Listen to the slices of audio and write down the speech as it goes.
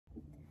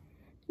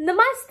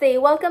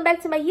Namaste, welcome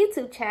back to my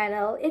YouTube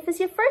channel. If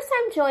it's your first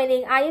time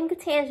joining, I am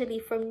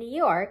Gitanjali from New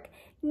York.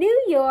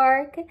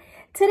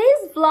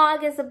 Today's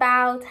vlog is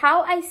about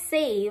how I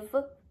save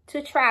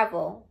to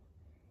travel.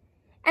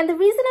 And the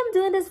reason I'm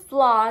doing this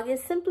vlog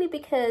is simply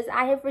because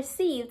I have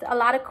received a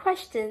lot of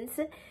questions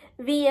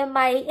via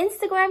my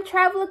Instagram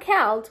travel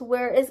account,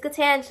 where is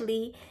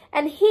Gitanjali,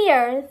 and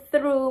here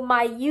through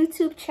my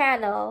YouTube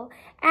channel,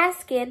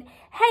 asking,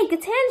 hey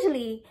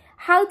Gitanjali,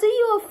 how do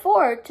you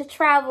afford to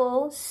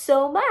travel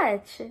so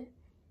much?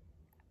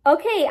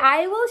 Okay,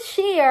 I will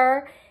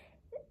share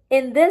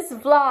in this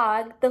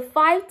vlog the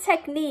 5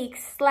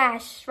 techniques /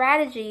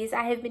 strategies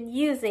I have been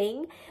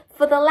using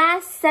for the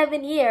last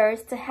 7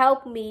 years to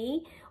help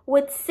me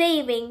with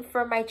saving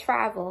for my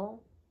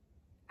travel.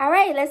 All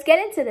right, let's get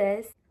into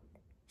this.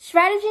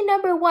 Strategy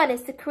number 1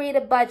 is to create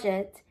a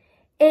budget.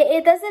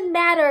 It doesn't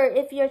matter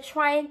if you're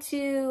trying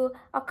to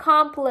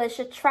accomplish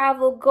a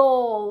travel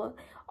goal,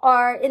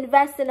 or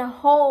invest in a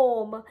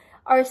home,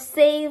 or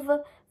save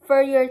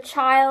for your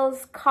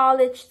child's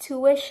college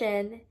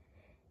tuition.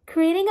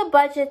 Creating a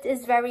budget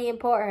is very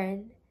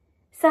important.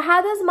 So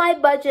how does my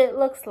budget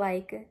look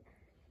like?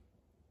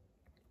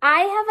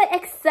 I have an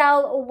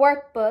Excel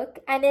workbook,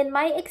 and in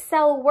my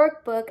Excel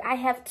workbook, I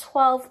have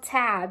 12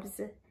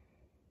 tabs.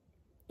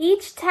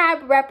 Each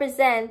tab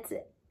represents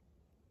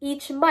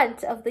each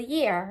month of the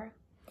year.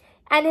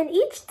 And in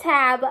each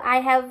tab,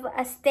 I have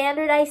a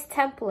standardized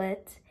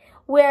template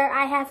where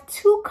I have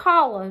 2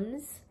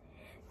 columns.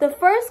 The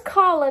first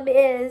column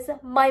is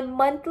my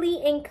monthly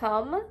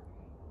income,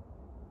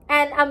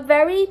 and I'm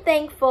very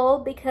thankful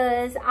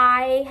because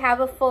I have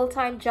a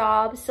full-time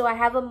job, so I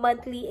have a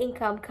monthly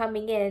income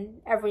coming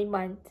in every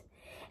month.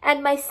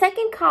 And my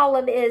second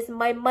column is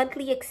my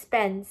monthly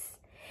expense.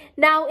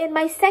 Now in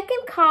my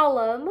second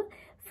column,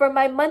 for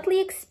my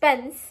monthly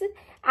expense,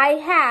 I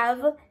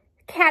have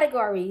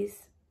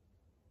categories,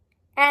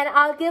 and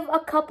I'll give a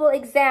couple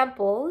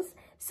examples.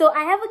 So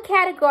I have a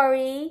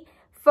category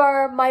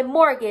for my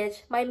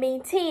mortgage, my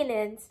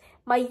maintenance,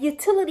 my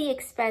utility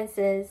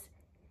expenses,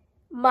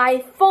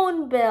 my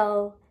phone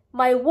bill,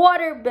 my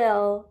water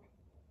bill,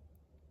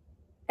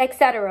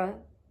 etc.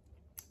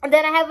 And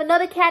then I have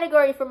another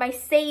category for my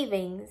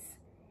savings.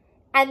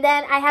 And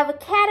then I have a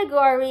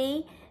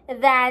category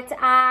that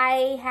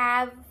I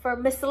have for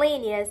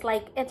miscellaneous,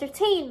 like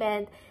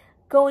entertainment,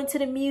 going to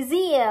the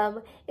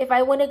museum, if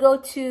I want to go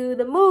to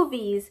the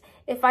movies,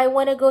 if I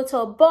want to go to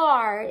a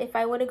bar, if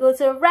I want to go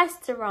to a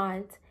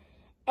restaurant.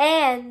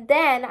 And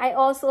then I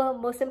also,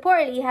 most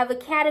importantly, have a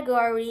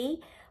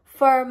category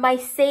for my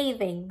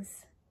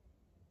savings.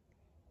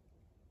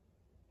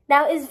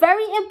 Now, it's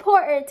very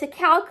important to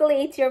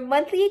calculate your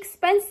monthly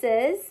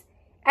expenses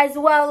as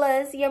well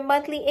as your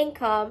monthly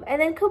income,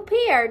 and then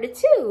compare the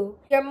two.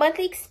 Your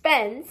monthly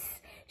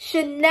expense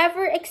should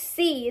never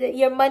exceed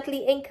your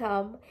monthly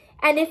income.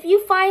 And if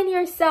you find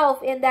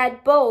yourself in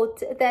that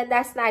boat, then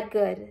that's not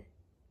good.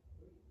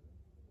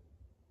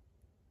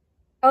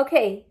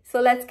 Okay,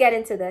 so let's get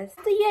into this.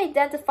 After you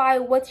identify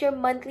what your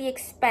monthly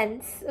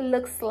expense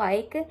looks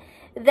like,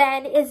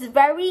 then it's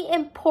very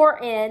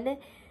important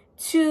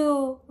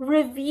to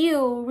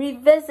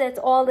revisit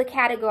all the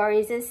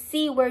categories and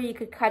see where you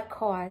could cut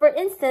costs. For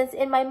instance,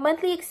 in my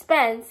monthly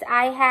expense,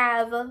 I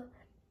have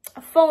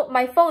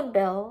my phone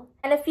bill.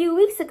 And a few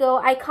weeks ago,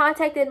 I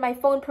contacted my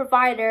phone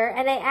provider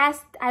and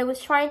I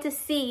was trying to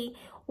see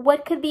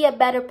what could be a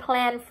better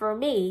plan for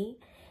me.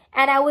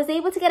 And I was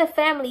able to get a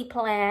family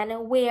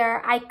plan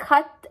where I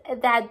cut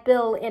that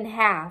bill in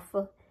half.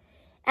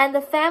 And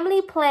the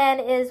family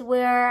plan is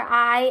where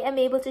I am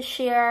able to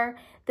share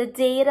the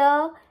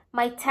data,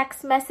 my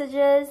text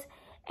messages,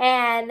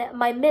 and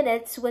my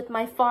minutes with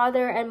my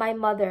father and my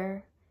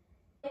mother.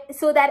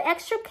 So that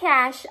extra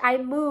cash I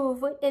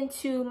move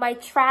into my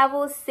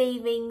travel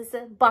savings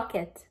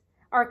bucket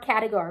or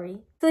category.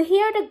 So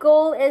here the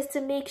goal is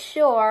to make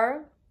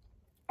sure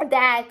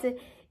that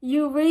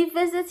you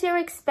revisit your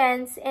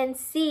expense and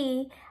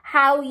see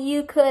how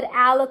you could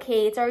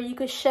allocate or you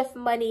could shift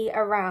money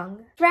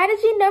around.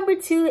 Strategy number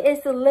 2 is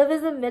to live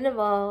as a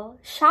minimal.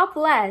 Shop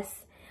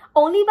less.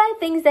 Only buy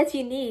things that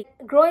you need.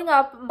 Growing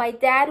up, my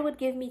dad would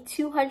give me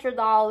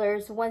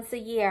 $200 once a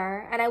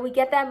year, and I would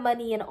get that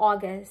money in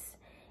August.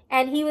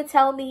 And he would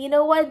tell me, you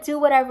know what, do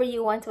whatever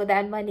you want with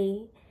that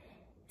money.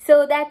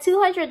 So that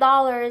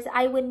 $200,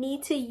 I would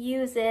need to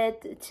use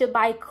it to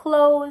buy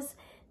clothes,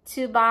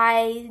 to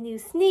buy new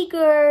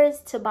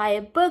sneakers, to buy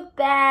a book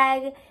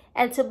bag,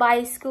 and to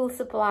buy school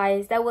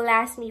supplies that will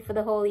last me for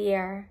the whole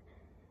year.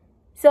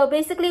 So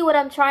basically what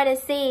I'm trying to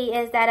say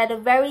is that at a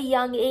very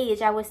young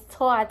age, I was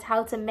taught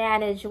how to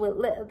manage with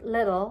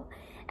little.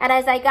 And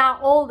as I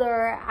got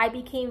older, I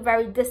became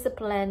very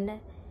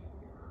disciplined.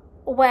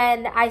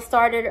 When I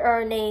started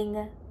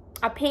earning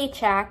a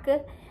paycheck,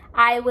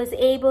 I was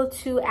able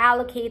to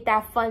allocate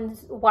that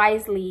funds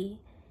wisely.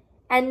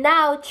 And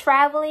now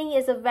traveling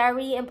is a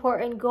very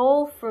important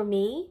goal for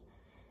me.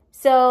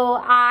 So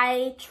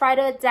I try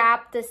to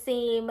adapt the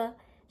same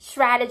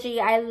strategy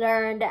I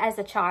learned as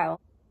a child.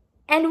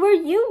 And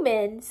we're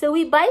human, so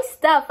we buy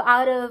stuff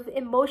out of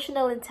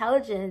emotional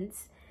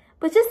intelligence.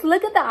 But just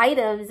look at the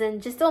items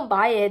and just don't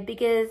buy it,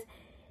 because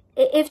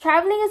if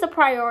traveling is a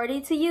priority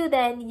to you,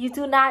 then you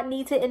do not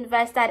need to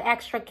invest that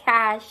extra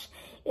cash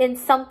in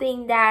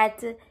something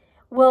that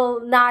will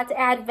not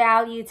add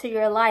value to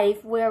your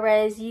life,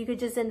 whereas you could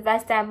just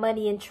invest that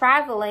money in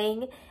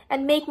traveling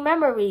and make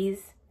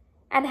memories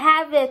and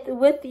have it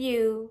with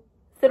you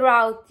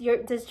throughout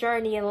this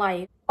journey in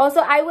life.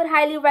 Also, I would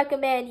highly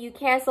recommend you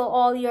cancel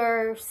all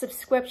your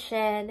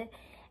subscription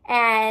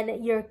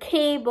and your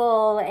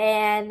cable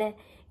and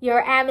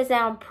your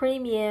Amazon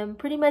Premium.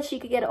 Pretty much you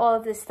could get all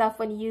of this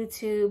stuff on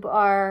YouTube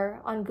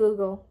or on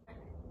Google.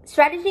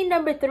 Strategy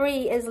number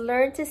 3 is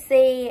learn to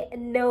say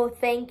no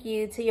thank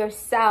you to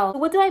yourself.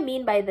 What do I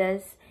mean by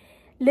this?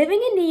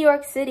 Living in New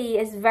York City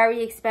is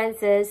very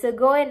expensive. So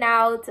going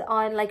out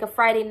on like a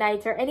Friday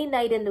night or any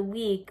night in the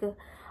week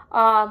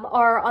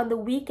or on the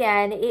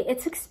weekend,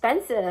 it's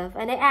expensive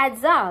and it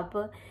adds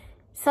up.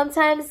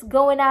 Sometimes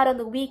going out on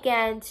the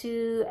weekend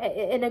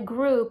in a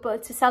group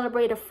to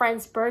celebrate a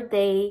friend's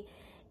birthday,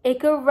 it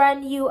could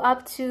run you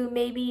up to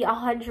maybe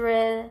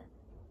 $100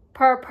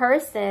 per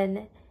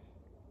person,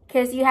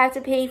 because you have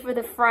to pay for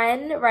the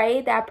friend,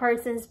 right? That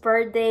person's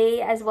birthday,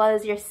 as well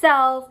as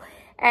yourself,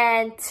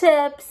 and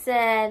tips,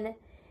 and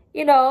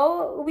you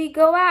know, we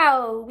go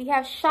out, we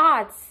have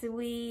shots,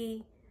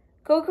 we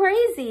go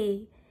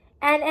crazy,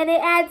 and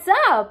it adds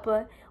up.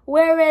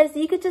 Whereas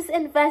you could just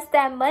invest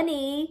that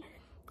money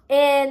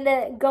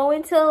in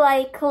going to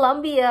like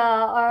Colombia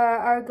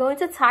or going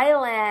to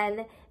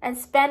Thailand and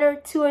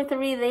spend 2 or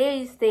 3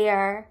 days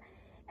there,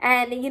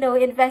 and you know,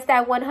 invest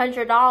that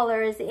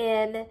 $100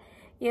 in,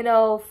 you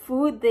know,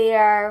 food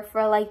there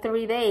for like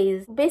 3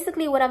 days.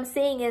 Basically what I'm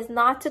saying is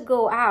not to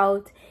go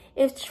out.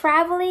 If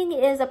traveling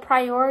is a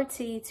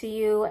priority to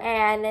you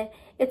and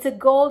it's a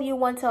goal you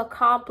want to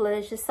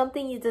accomplish, it's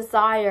something you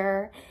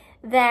desire,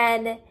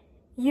 then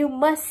you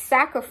must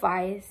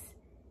sacrifice.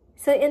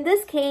 So in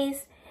this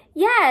case,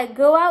 yeah,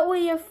 go out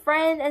with your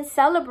friend and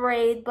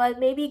celebrate, but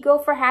maybe go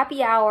for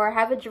happy hour,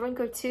 have a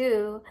drink or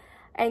two,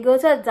 and go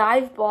to a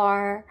dive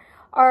bar,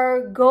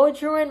 or go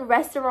during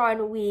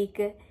restaurant week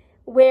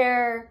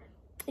where,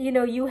 you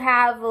know, you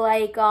have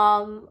like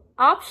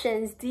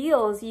options,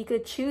 deals you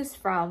could choose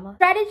from.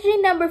 Strategy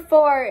number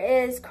 4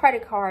 is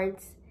credit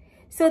cards.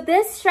 So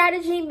this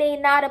strategy may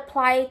not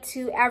apply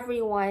to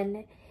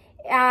everyone.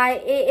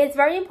 It's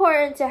very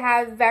important to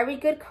have very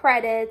good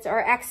credit or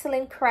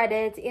excellent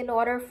credit in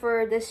order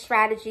for this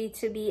strategy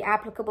to be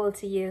applicable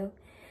to you.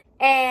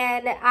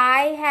 And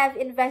I have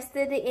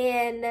invested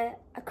in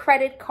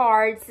credit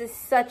cards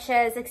such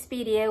as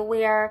Expedia,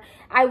 where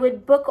I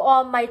would book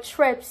all my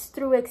trips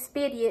through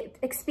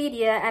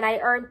Expedia and I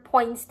earn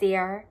points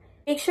there.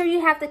 Make sure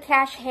you have the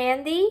cash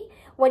handy.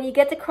 When you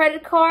get the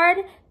credit card,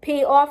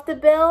 pay off the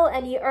bill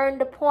and you earn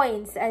the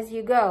points as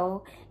you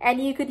go.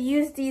 And you could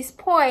use these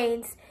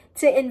points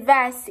to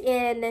invest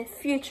in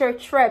future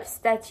trips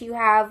that you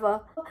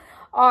have,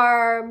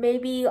 or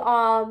maybe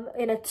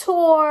in a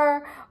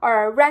tour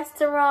or a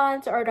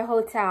restaurant or the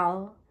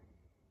hotel.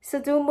 So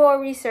do more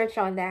research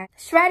on that.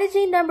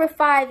 Strategy number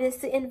 5 is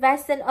to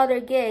invest in other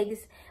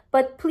gigs,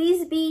 but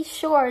please be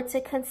sure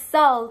to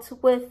consult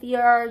with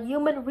your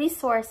human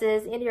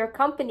resources in your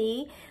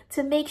company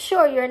to make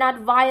sure you're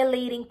not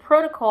violating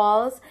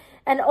protocols,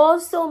 and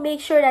also make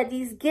sure that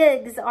these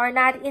gigs are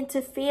not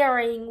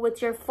interfering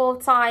with your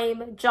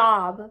full-time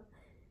job,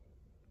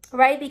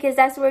 right? Because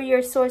that's where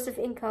your source of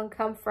income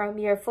comes from,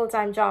 your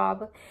full-time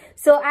job.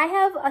 So I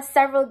have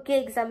several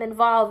gigs I'm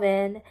involved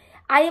in.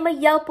 I am a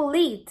Yelp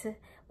Elite.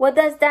 What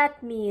does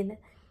that mean?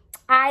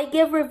 I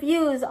give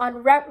reviews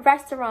on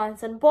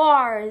restaurants and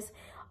bars,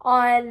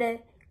 on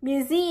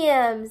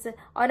museums,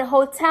 on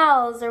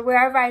hotels, or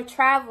wherever I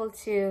travel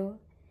to.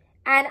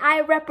 And I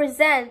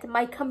represent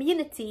my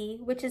community,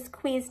 which is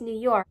Queens, New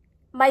York.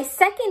 My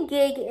second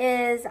gig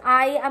is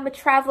I am a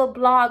travel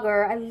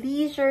blogger, a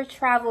leisure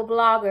travel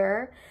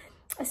blogger.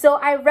 So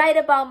I write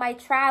about my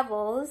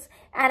travels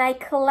and I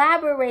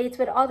collaborate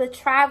with other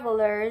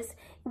travelers.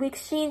 We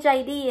exchange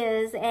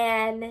ideas,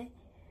 and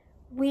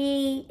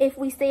if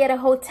we stay at a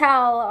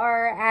hotel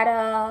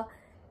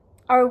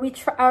or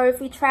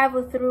if we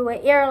travel through an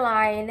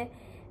airline,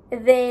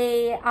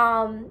 they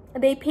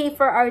pay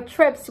for our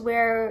trips,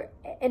 where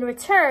in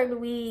return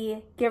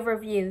we give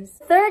reviews.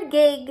 Third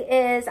gig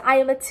is I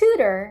am a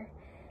tutor.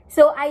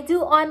 So I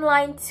do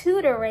online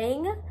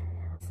tutoring.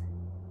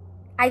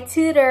 I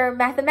tutor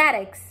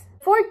mathematics.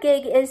 Fourth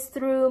gig is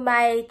through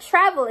my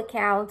travel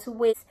account,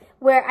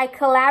 where I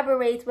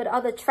collaborate with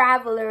other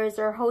travelers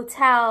or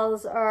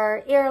hotels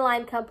or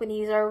airline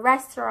companies or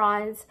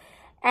restaurants.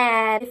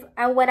 And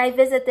when I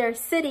visit their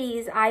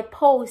cities, I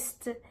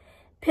post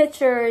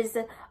pictures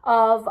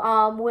of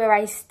where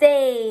I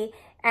stay,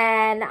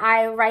 and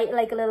I write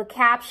like a little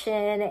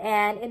caption,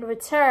 and in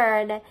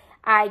return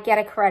I get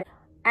a credit.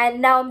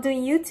 And now I'm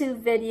doing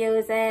YouTube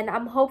videos, and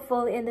I'm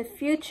hopeful in the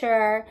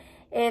future,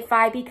 if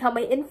I become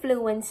an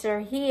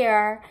influencer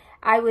here,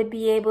 I would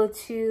be able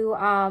to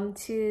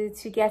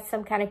get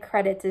some kind of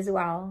credit as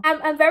well.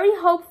 I'm very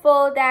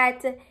hopeful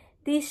that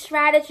These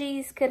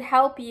strategies could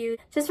help you.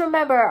 Just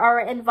remember, our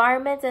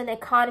environment and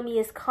economy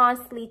is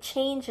constantly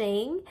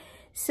changing,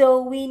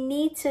 so we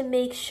need to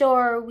make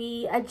sure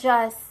we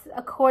adjust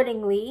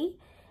accordingly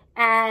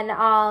and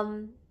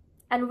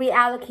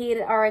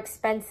reallocate our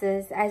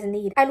expenses as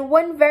needed. And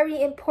one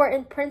very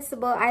important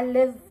principle I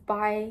live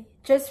by,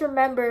 just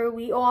remember,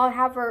 we all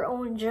have our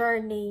own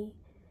journey.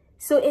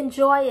 So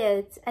enjoy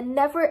it and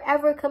never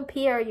ever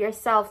compare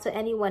yourself to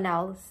anyone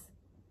else.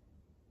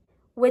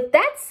 With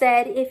that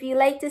said, if you'd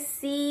like to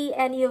see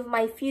any of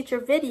my future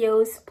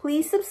videos,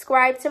 please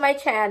subscribe to my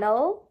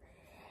channel.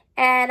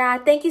 And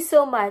thank you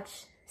so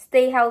much.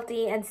 Stay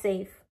healthy and safe.